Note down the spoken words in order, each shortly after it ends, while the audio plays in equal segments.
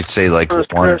say like Chris,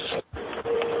 one. Chris.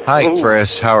 Hi, Ooh.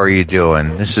 Chris. How are you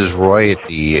doing? This is Roy at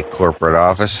the corporate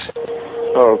office.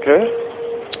 Okay.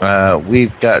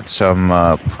 We've got some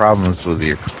problems with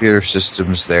your computer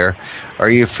systems there. Are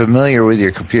you familiar with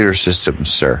your computer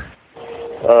systems, sir?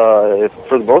 For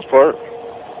the most part.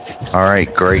 All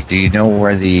right, great. Do you know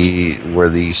where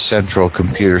the central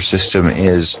computer system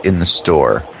is in the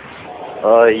store?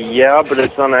 Yeah, but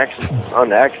it's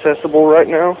unaccessible right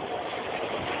now.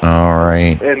 All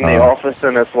right. In the office,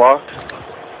 and it's locked.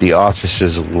 The office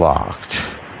is locked.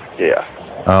 Yeah.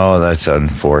 Oh, that's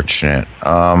unfortunate.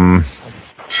 All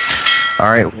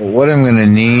right. Well, what I'm going to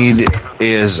need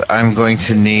is I'm going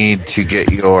to need to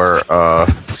get your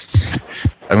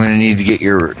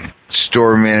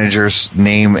store manager's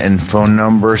name and phone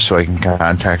number so I can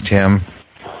contact him.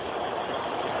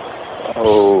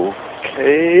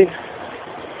 Okay.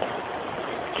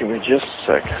 Give me just a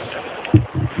second.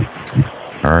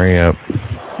 Hurry up.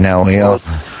 Now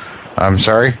I'm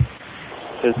sorry?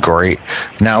 Great.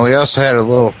 Now we also had a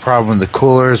little problem with the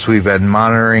coolers. We've been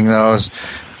monitoring those.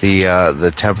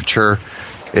 The temperature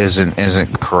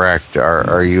isn't correct.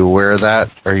 Are you aware of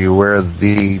that? Are you aware of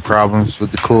the problems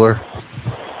with the cooler?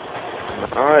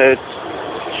 It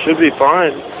should be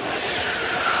fine.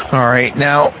 All right.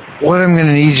 Now, what I'm going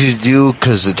to need you to do,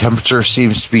 because the temperature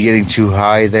seems to be getting too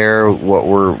high there, what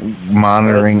we're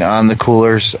monitoring on the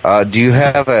coolers, do you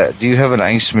have an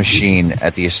ice machine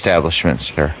at the establishment,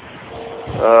 sir?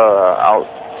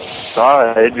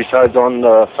 Outside, besides on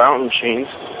the fountain machines.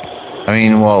 I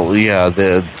mean, well, yeah,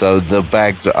 the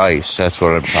bags of ice. That's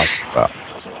what I'm talking about.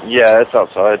 Yeah, it's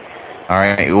outside. All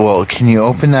right. Well, can you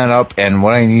open that up? And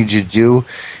what I need you to do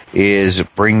is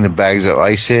bring the bags of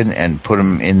ice in and put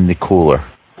them in the cooler.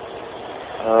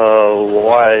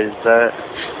 Why is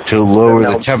that? To lower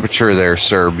the temperature there,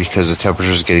 sir, because the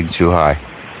temperature is getting too high.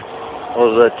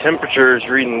 Well, the temperature is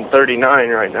reading 39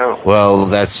 right now. Well,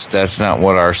 that's not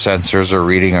what our sensors are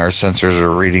reading. Our sensors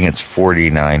are reading it's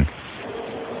 49.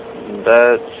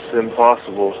 That's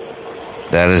impossible.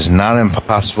 That is not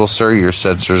impossible, sir. Your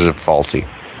sensors are faulty.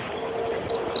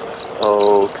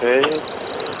 Okay.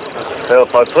 Well,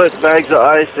 if I put bags of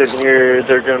ice in here,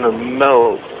 they're gonna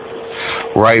melt.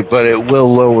 Right, but it will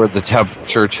lower the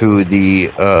temperature to the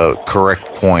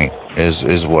correct point,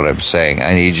 is what I'm saying.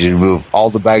 I need you to move all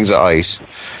the bags of ice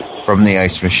from the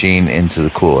ice machine into the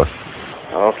cooler.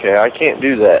 Okay, I can't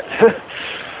do that.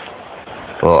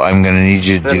 Well, I'm going to need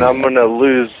you to do that. Then I'm going to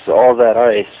lose all that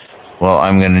ice. Well,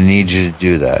 I'm going to need you to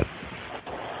do that.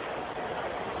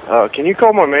 Can you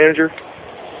call my manager?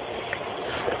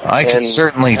 I can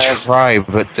certainly try,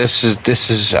 but this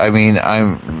is. I mean,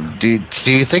 do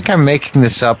you think I'm making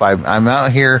this up? I'm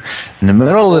out here in the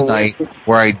middle of the night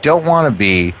where I don't want to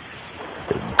be,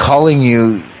 calling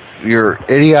you your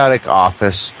idiotic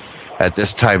office at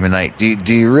this time of night. Do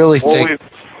you really think?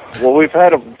 We've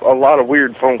had a lot of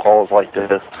weird phone calls like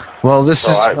this. Well, this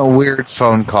isn't a weird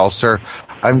phone call, sir.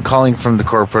 I'm calling from the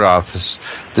corporate office.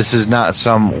 This is not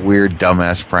some weird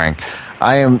dumbass prank.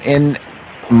 I am in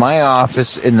my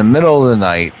office in the middle of the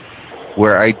night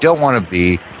where I don't want to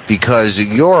be because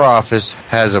your office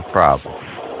has a problem.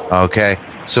 Okay?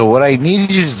 So what I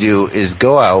need you to do is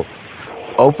go out,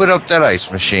 open up that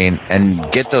ice machine,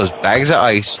 and get those bags of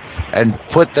ice and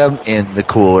put them in the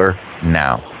cooler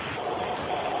now.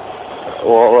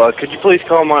 Well, could you please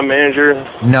call my manager?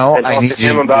 No, and I talk need to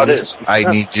him you to about do this. I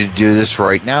need you to do this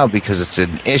right now because it's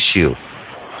an issue,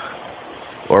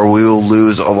 or we will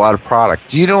lose a lot of product.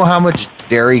 Do you know how much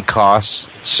dairy costs,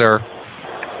 sir?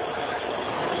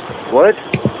 What?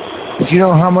 Do you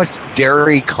know how much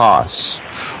dairy costs?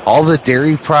 All the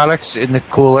dairy products in the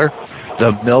cooler,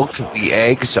 the milk, the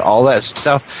eggs, all that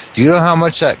stuff. Do you know how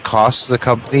much that costs the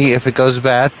company if it goes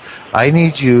bad? I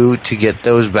need you to get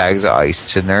those bags of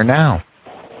ice in there now.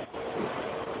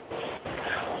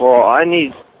 Well, I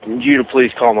need you to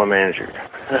please call my manager.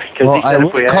 Because he said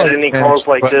if we had any calls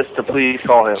like this, to please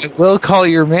call him. I will call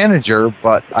your manager,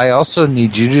 but I also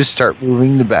need you to start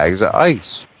moving the bags of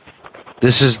ice.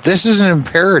 This is an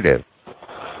imperative.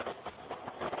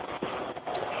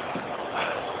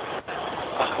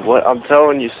 What I'm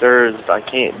telling you, sir, is I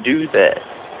can't do that.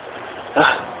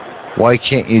 Why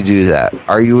can't you do that?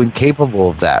 Are you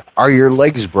incapable of that? Are your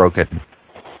legs broken?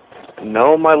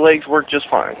 No, my legs work just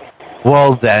fine.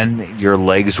 Well, then your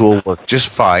legs will work just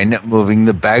fine moving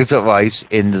the bags of ice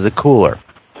into the cooler.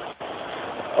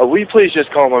 Will you please just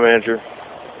call my manager?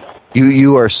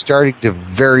 You are starting to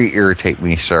very irritate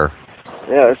me, sir.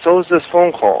 Yeah, so is this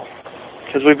phone call.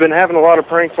 Because we've been having a lot of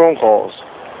prank phone calls.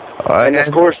 And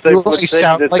of course, they would say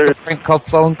sound that like a prank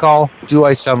phone call? Do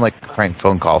I sound like a prank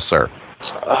phone call, sir?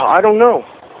 I don't know.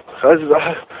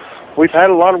 We've had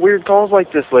a lot of weird calls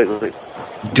like this lately.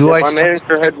 My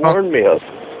manager had warned me of.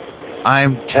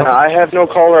 And I have no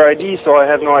caller ID, so I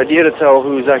have no idea to tell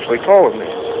who's actually calling me.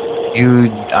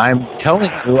 I'm telling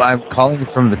you, I'm calling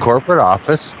from the corporate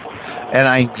office, and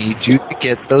I need you to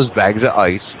get those bags of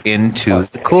ice into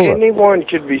the cooler. Anyone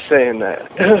could be saying that.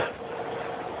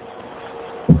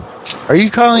 Are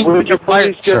you calling me a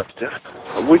liar, sir?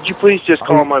 Would you please just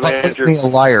call my manager? Are you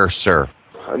calling me a liar, sir?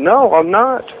 No, I'm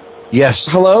not. Yes.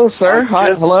 Hello, sir.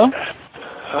 Hi. Hello.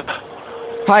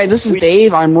 Hi, this is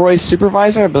Dave. I'm Roy's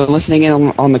supervisor. I've been listening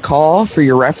in on the call. For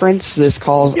your reference, this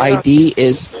call's ID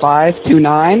is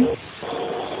 529.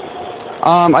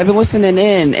 I've been listening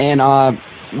in, and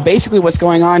basically what's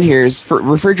going on here is for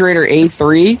refrigerator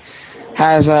A3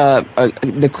 has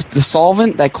the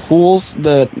solvent that cools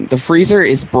the freezer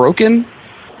is broken.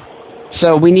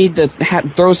 So we need to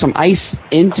throw some ice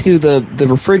into the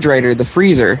refrigerator, the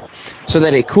freezer, so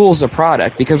that it cools the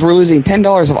product, because we're losing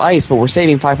 $10 of ice, but we're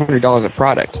saving $500 of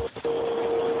product.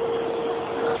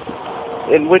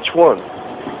 And which one?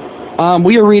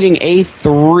 We are reading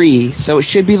A3, so it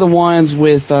should be the ones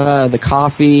with the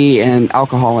coffee and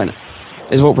alcohol in it,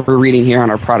 is what we're reading here on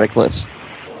our product list.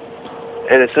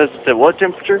 And it says it's at what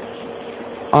temperature?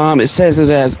 It says it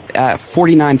as at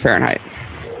 49 Fahrenheit.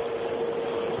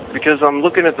 Because I'm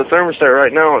looking at the thermostat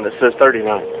right now, and it says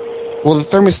 39. Well, the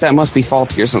thermostat must be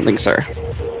faulty or something, sir.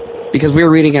 Because we were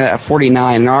reading it at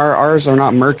 49, and ours are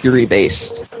not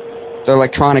mercury-based. They're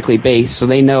electronically based, so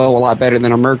they know a lot better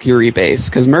than a mercury-based,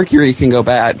 because mercury can go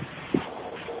bad.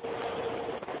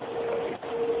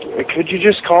 Could you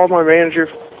just call my manager,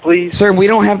 please? Sir, we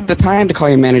don't have the time to call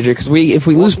your manager, because if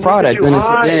we lose product, then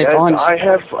it's on. I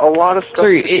have a lot of stuff.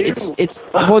 Sir,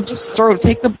 well, just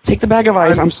take the bag of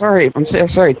ice. I'm sorry.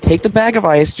 Take the bag of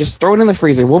ice. Just throw it in the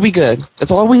freezer. We'll be good.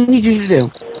 That's all we need you to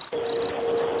do.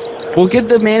 We'll get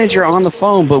the manager on the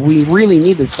phone, but we really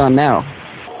need this done now.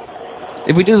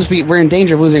 If we do this, we're in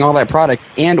danger of losing all that product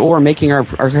and or making our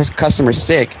customers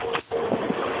sick.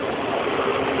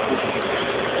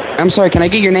 I'm sorry. Can I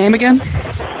get your name again?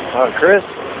 Chris.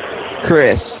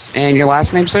 Chris. And your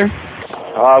last name, sir?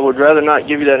 I would rather not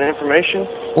give you that information.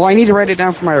 Well, I need to write it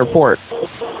down for my report.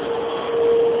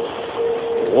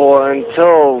 Well,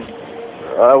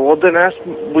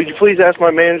 then would you please ask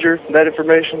my manager that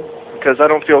information? Because I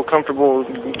don't feel comfortable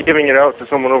giving it out to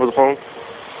someone over the phone.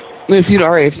 If you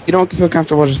don't feel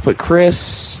comfortable, just put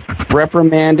Chris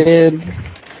reprimanded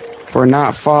for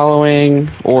not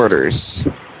following orders.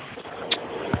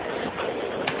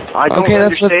 I don't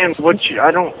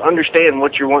understand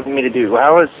what you're wanting me to do.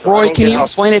 Roy, can you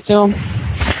explain it to him?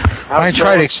 I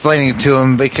tried explaining it to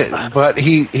him, but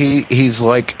he's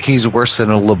worse than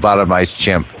a lobotomized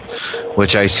chimp,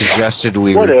 which I suggested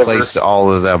we replace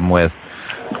all of them with.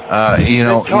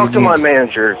 Talk to my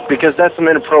manager, because that's some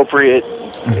inappropriate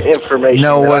information.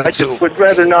 I just would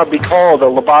rather not be called a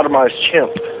lobotomized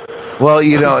chimp. Well,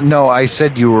 no, I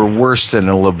said you were worse than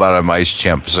a lobotomized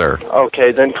chimp, sir.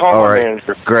 Okay, then call my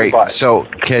manager. Great. Goodbye. So